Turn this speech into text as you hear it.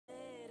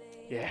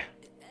Yeah.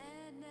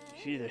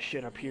 See this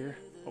shit up here?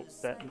 Oh,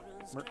 that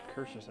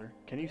cursor's there.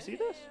 Can you see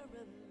this?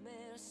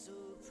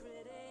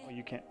 Oh,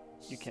 you can't.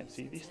 You can't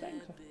see these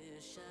things?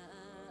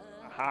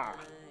 Aha!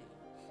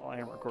 Well, I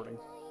am recording.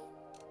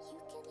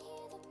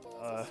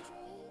 Uh.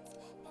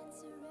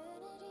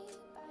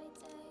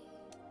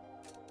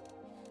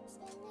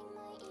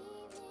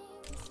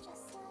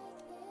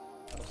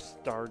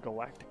 Star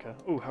Galactica.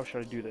 Ooh, how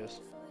should I do this?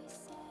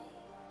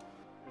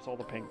 There's all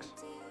the pinks.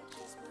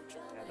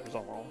 Yeah, there's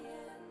all.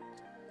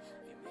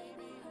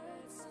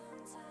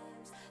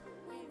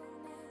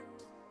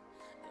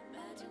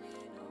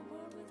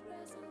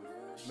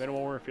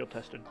 Minimal War field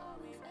tested.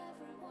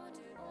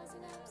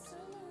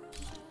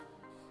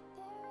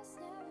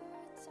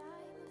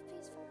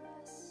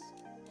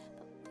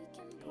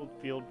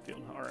 Field.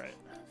 Alright.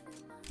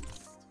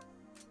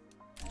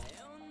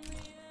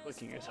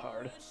 Clicking is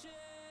hard.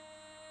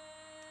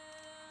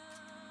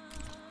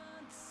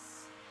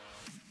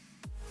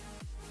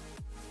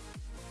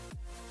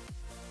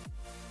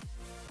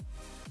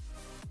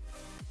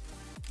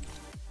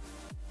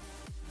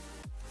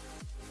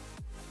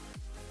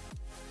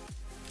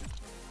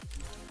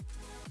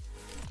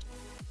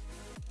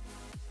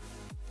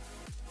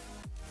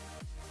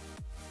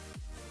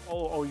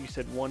 Oh, you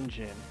said one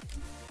gin.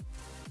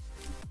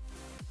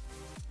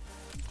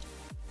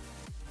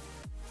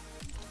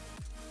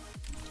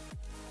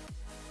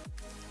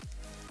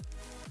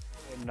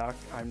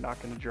 I'm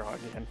not gonna draw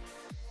again.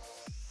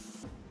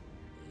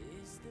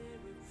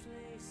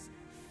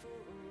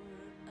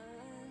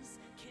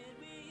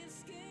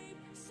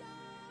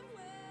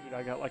 Dude,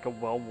 I got like a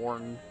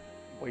well-worn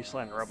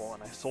Wasteland Rebel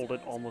and I sold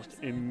it almost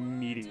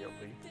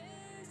immediately.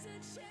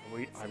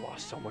 Wait, I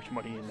lost so much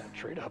money in that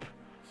trade up.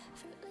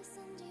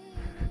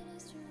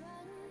 Is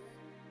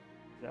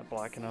that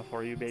black enough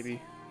for you,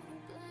 baby?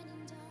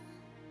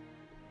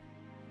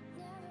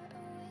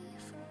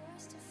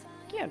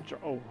 Can't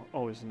draw.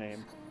 Oh, his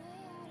name.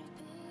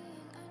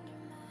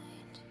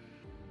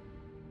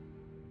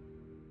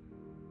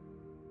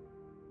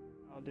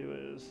 I'll do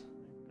his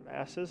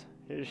glasses.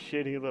 His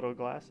shitty little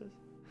glasses.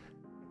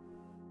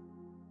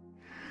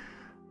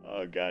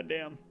 Oh,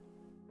 goddamn.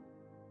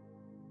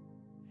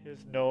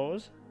 His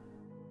nose.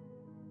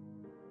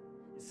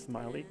 His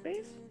smiley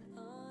face.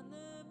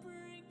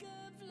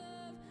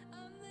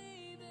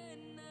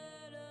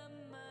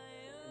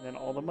 And then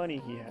all the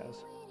money he has.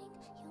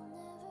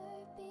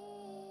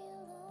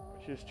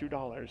 Which is $2.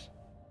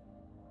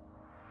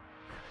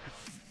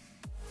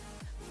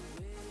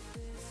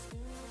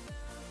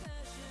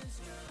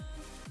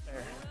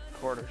 There,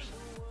 quarters.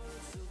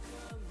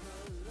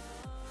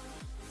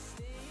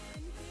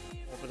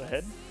 Over the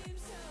head?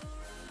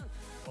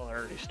 Well, I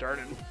already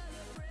started.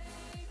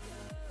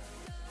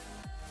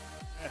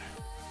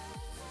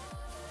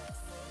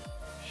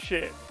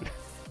 Shit.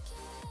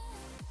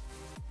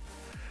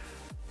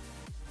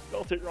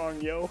 Spelt it wrong,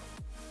 yo.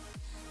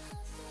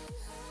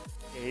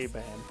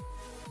 A-ban.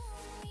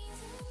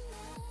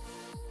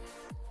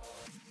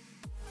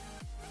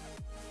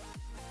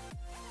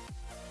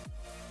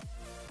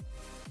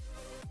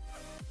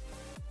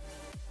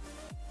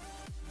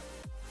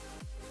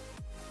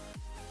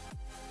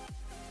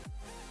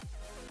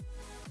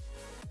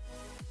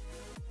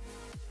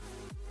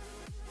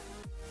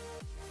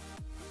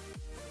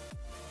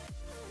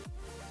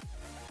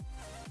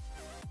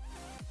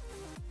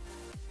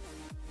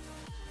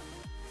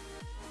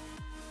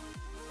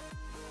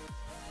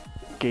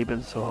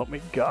 Gaben, so help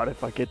me God,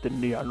 if I get the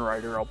Neon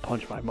Rider, I'll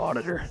punch my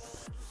monitor.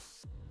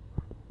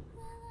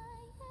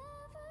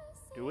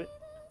 Do it.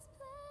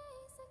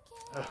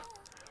 Ugh.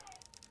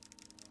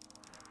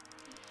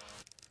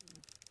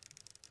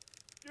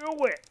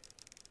 Do it!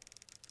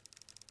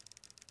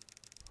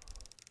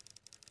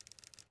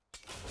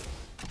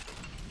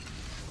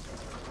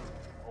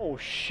 Oh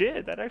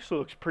shit, that actually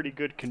looks pretty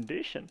good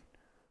condition.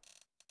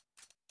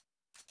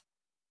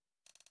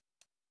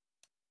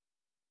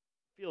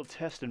 Field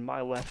test in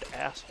my left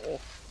asshole.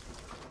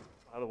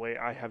 By the way,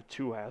 I have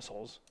two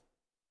assholes.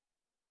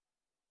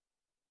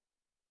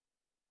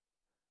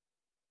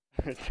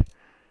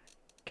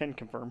 Can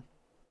confirm.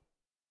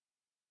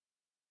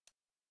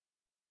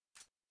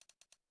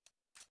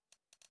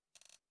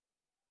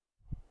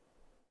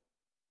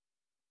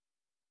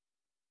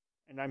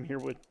 And I'm here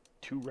with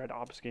 2 red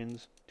op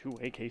skins, 2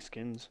 AK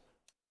skins,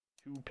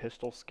 2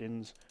 pistol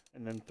skins,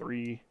 and then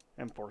 3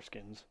 M4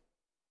 skins.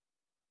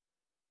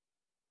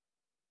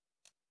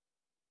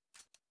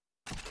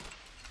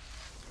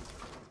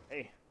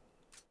 Hey,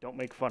 don't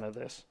make fun of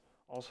this.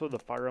 Also, the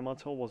Fire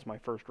Elemental was my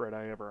first red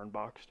I ever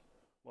unboxed.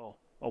 Well,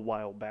 a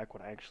while back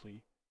when I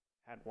actually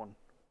had one.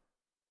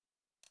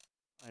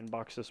 I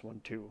unboxed this one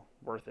too.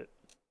 Worth it.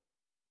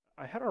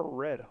 I had a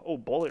red. Oh,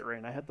 Bullet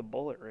Rain. I had the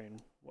Bullet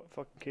Rain. What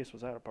fucking case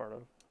was that a part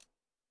of?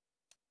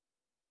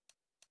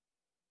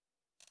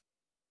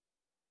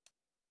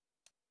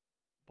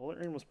 Bullet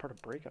Rain was part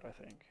of Breakout, I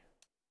think.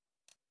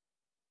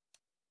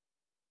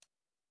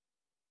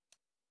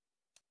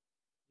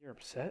 You're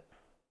upset?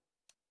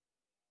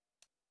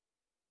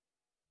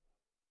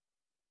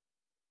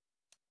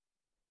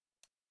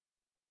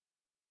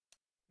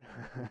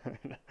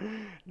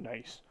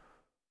 Nice.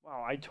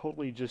 Wow, I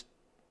totally just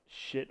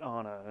shit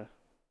on a,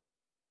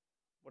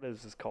 what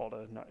is this called?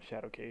 A, not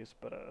shadow case,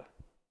 but a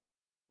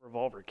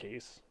revolver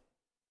case.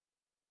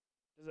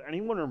 Does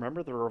anyone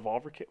remember the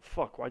revolver case?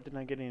 Fuck, why didn't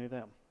I get any of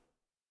them?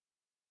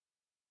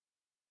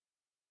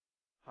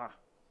 Huh.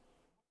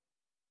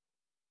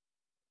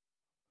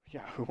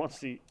 Yeah, who wants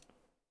to eat?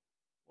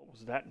 What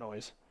was that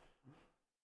noise?